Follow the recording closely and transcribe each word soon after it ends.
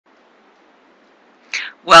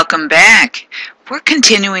Welcome back. We're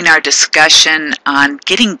continuing our discussion on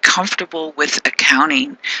getting comfortable with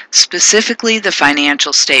accounting, specifically the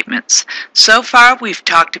financial statements. So far we've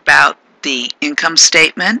talked about the income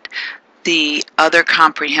statement, the other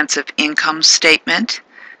comprehensive income statement,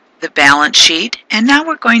 the balance sheet, and now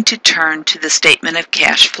we're going to turn to the statement of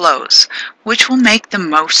cash flows, which will make the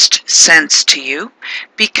most sense to you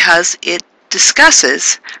because it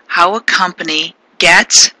discusses how a company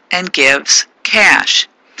gets and gives cash.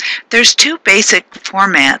 There's two basic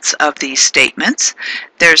formats of these statements.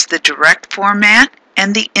 There's the direct format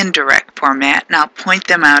and the indirect format, and I'll point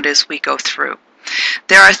them out as we go through.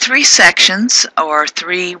 There are three sections, or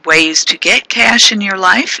three ways to get cash in your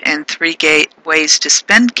life and three ways to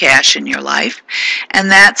spend cash in your life, and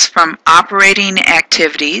that's from operating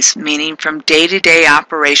activities, meaning from day-to-day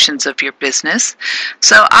operations of your business.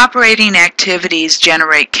 So operating activities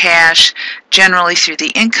generate cash generally through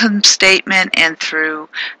the income statement and through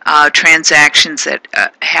transactions that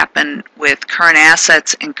happen with current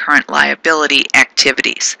assets and current liability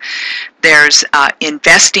activities. There's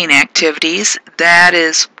investing activities. That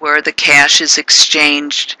is where the cash is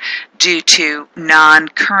exchanged due to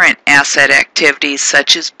non-current asset activities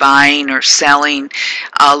such as buying or selling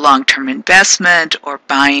long-term investment or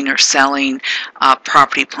buying or selling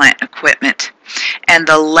property, plant, and equipment. And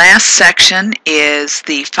the last section is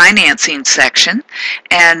the financing section,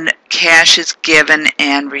 and cash is given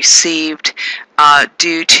and received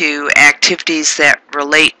due to activities that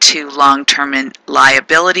relate to long-term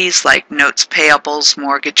liabilities like notes payables,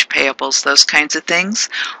 mortgage payables, those kinds of things,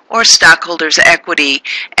 or stockholders' equity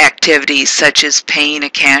activities such as paying a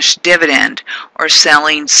cash dividend or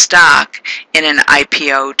selling stock in an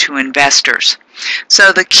IPO to investors.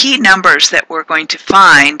 So the key numbers that we're going to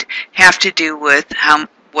find have to do with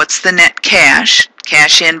what's the net cash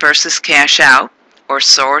in versus cash out, or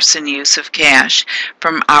source and use of cash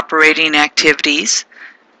from operating activities,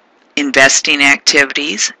 investing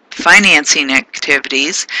activities, financing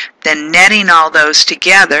activities. Then netting all those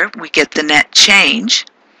together, we get the net change.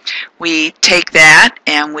 We take that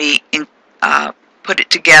and we put it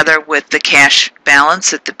together with the cash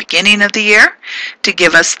balance at the beginning of the year to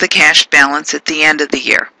give us the cash balance at the end of the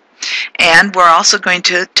year. And we're also going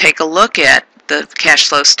to take a look at the cash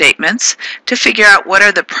flow statements to figure out what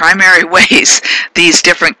are the primary ways these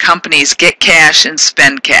different companies get cash and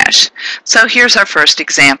spend cash. So here's our first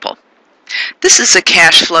example. This is a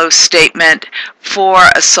cash flow statement for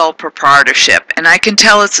a sole proprietorship, and I can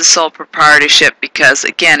tell it's a sole proprietorship because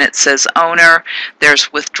again it says owner,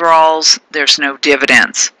 there's withdrawals, there's no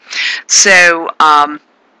dividends. So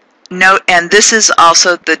note, and this is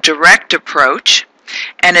also the direct approach,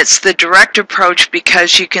 and it's the direct approach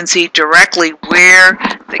because you can see directly where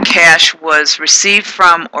the cash was received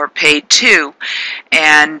from or paid to,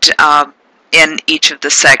 and in each of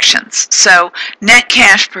the sections. So net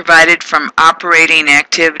cash provided from operating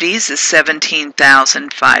activities is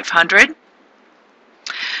 $17,500.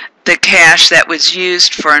 The cash that was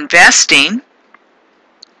used for investing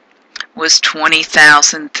was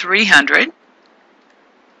 $20,300.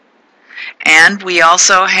 And we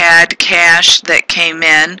also had cash that came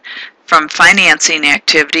in from financing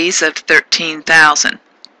activities of $13,000.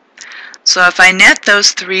 So if I net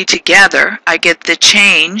those three together, I get the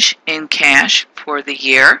change in cash for the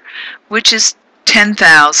year, which is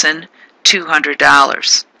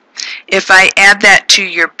 $10,200. If I add that to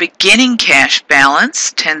your beginning cash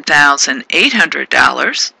balance,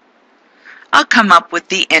 $10,800, I'll come up with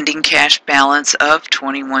the ending cash balance of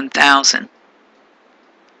 $21,000.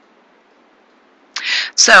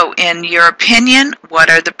 So, in your opinion,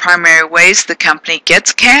 what are the primary ways the company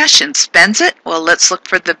gets cash and spends it? Well, let's look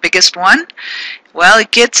for the biggest one. Well,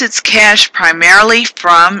 it gets its cash primarily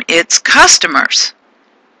from its customers.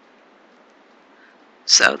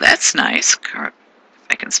 So that's nice. I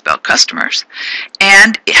can spell customers.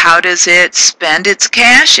 And how does it spend its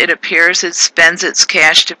cash? It appears it spends its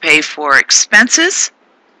cash to pay for expenses,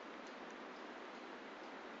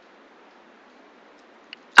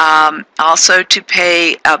 also to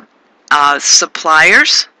pay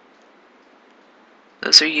suppliers.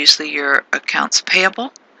 Those are usually your accounts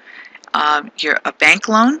payable, a bank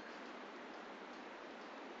loan,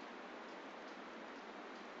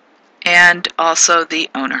 and also the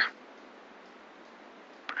owner.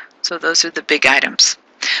 So those are the big items.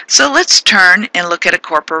 So let's turn and look at a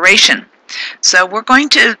corporation. So we're going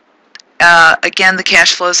to again, the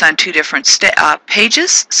cash flow is on two different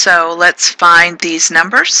pages, so let's find these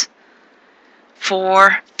numbers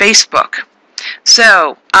for Facebook.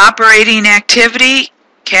 So, operating activity,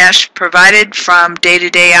 cash provided from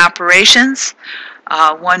day-to-day operations,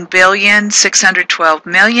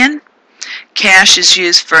 $1,612,000,000. Cash is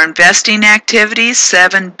used for investing activities,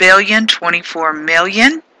 $7.024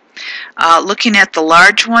 billion. Looking at the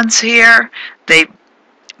large ones here, they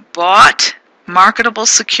bought marketable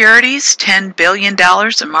securities, $10 billion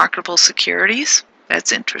in marketable securities.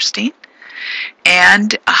 That's interesting.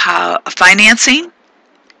 And financing,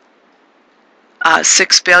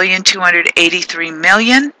 $6.283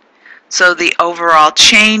 billion. So the overall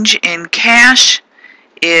change in cash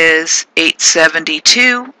is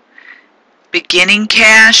 $872. Beginning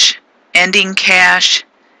cash, ending cash,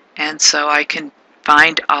 and so I can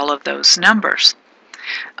find all of those numbers.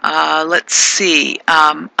 Let's see.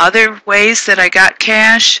 Other ways that I got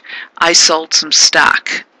cash, I sold some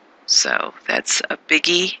stock. So that's a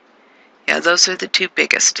biggie. Yeah, those are the two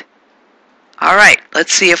biggest. All right,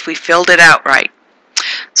 let's see if we filled it out right.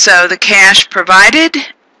 So the cash provided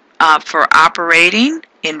for operating,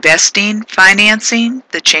 investing, financing,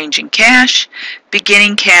 the change in cash,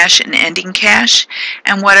 beginning cash and ending cash,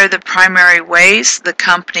 and what are the primary ways the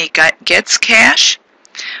company gets cash?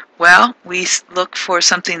 Well, we look for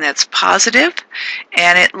something that's positive,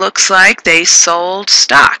 and it looks like they sold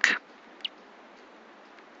stock.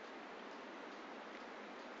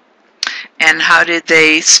 And how did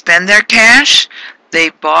they spend their cash? They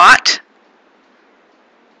bought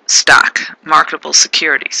stock, marketable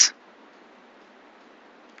securities.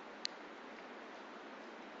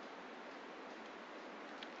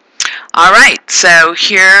 All right, so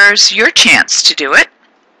here's your chance to do it.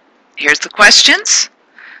 Here's the questions.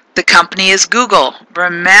 The company is Google.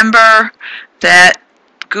 Remember that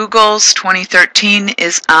Google's 2013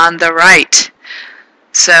 is on the right.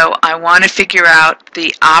 So I want to figure out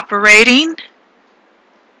the operating,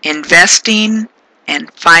 investing,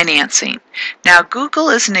 and financing. Now Google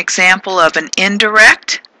is an example of an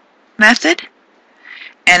indirect method,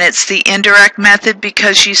 and it's the indirect method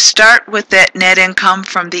because you start with that net income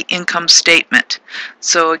from the income statement.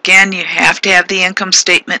 So again, you have to have the income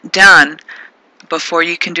statement done before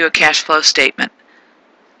you can do a cash flow statement.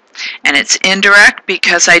 And it's indirect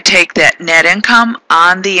because I take that net income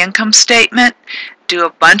on the income statement, do a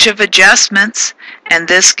bunch of adjustments, and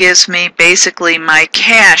this gives me basically my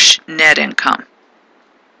cash net income.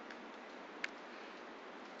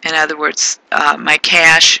 In other words, my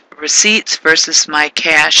cash receipts versus my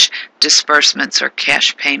cash disbursements or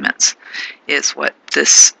cash payments is what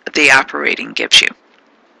the operating gives you.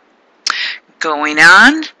 Going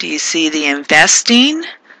on, do you see the investing,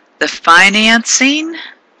 the financing,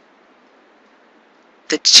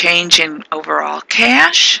 the change in overall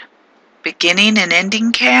cash, beginning and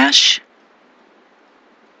ending cash?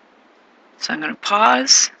 So I'm going to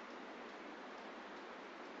pause.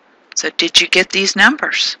 So did you get these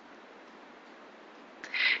numbers?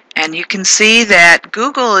 And you can see that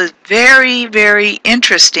Google is very, very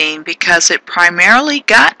interesting because it primarily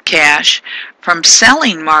got cash from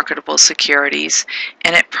selling marketable securities,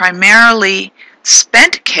 and it primarily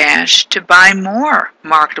spent cash to buy more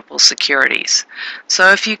marketable securities.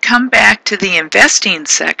 So if you come back to the investing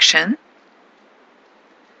section,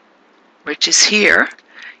 which is here,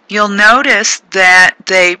 you'll notice that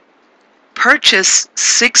they purchased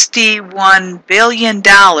 $61 billion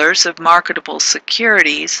of marketable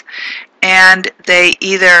securities, and they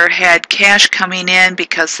either had cash coming in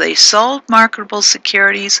because they sold marketable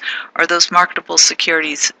securities or those marketable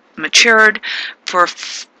securities matured for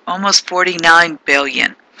almost $49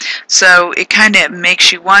 billion. So it kind of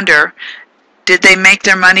makes you wonder, did they make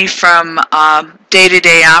their money from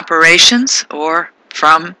day-to-day operations or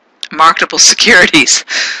from marketable securities?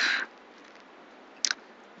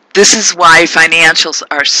 This is why financials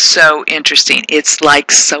are so interesting. It's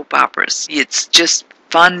like soap operas. It's just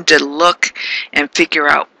fun to look and figure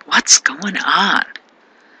out what's going on.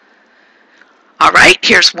 All right,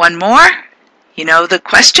 here's one more. You know the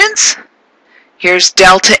questions? Here's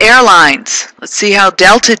Delta Airlines. Let's see how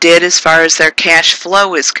Delta did as far as their cash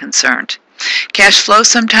flow is concerned. Cash flow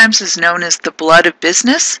sometimes is known as the blood of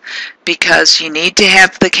business because you need to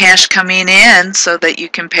have the cash coming in so that you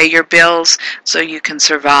can pay your bills so you can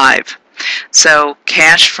survive. So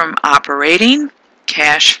cash from operating,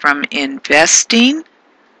 cash from investing,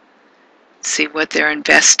 see what they're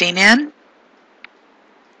investing in,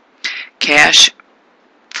 cash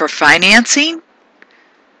for financing,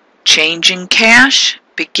 changing cash,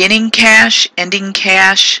 beginning cash, ending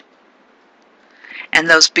cash. And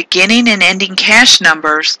those beginning and ending cash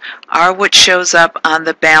numbers are what shows up on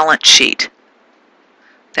the balance sheet.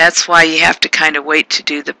 That's why you have to kind of wait to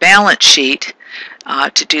do the balance sheet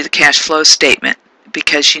to do the cash flow statement,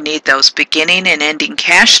 because you need those beginning and ending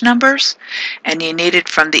cash numbers, and you need it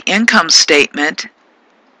from the income statement,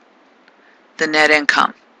 the net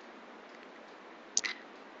income.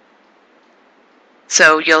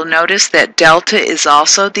 So you'll notice that delta is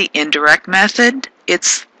also the indirect method.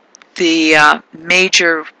 It's the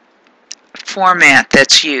major format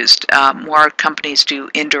that's used. More companies do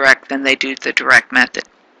indirect than they do the direct method.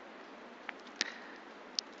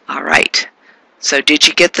 All right, so did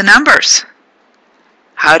you get the numbers?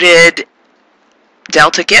 How did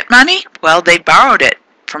Delta get money? Well, they borrowed it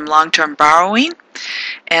from long-term borrowing,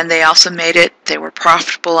 and they also they were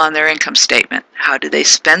profitable on their income statement. How do they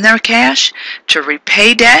spend their cash? To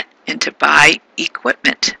repay debt and to buy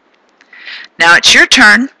equipment. Now it's your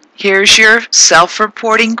turn. Here's your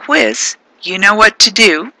self-reporting quiz. You know what to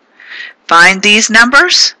do. Find these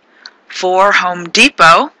numbers for Home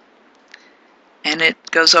Depot, and it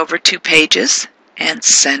goes over 2 pages, and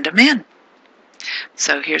send them in.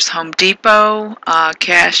 So here's Home Depot,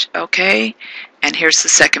 cash, okay, and here's the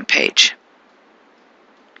second page.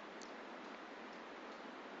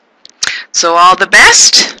 So all the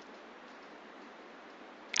best.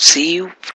 See you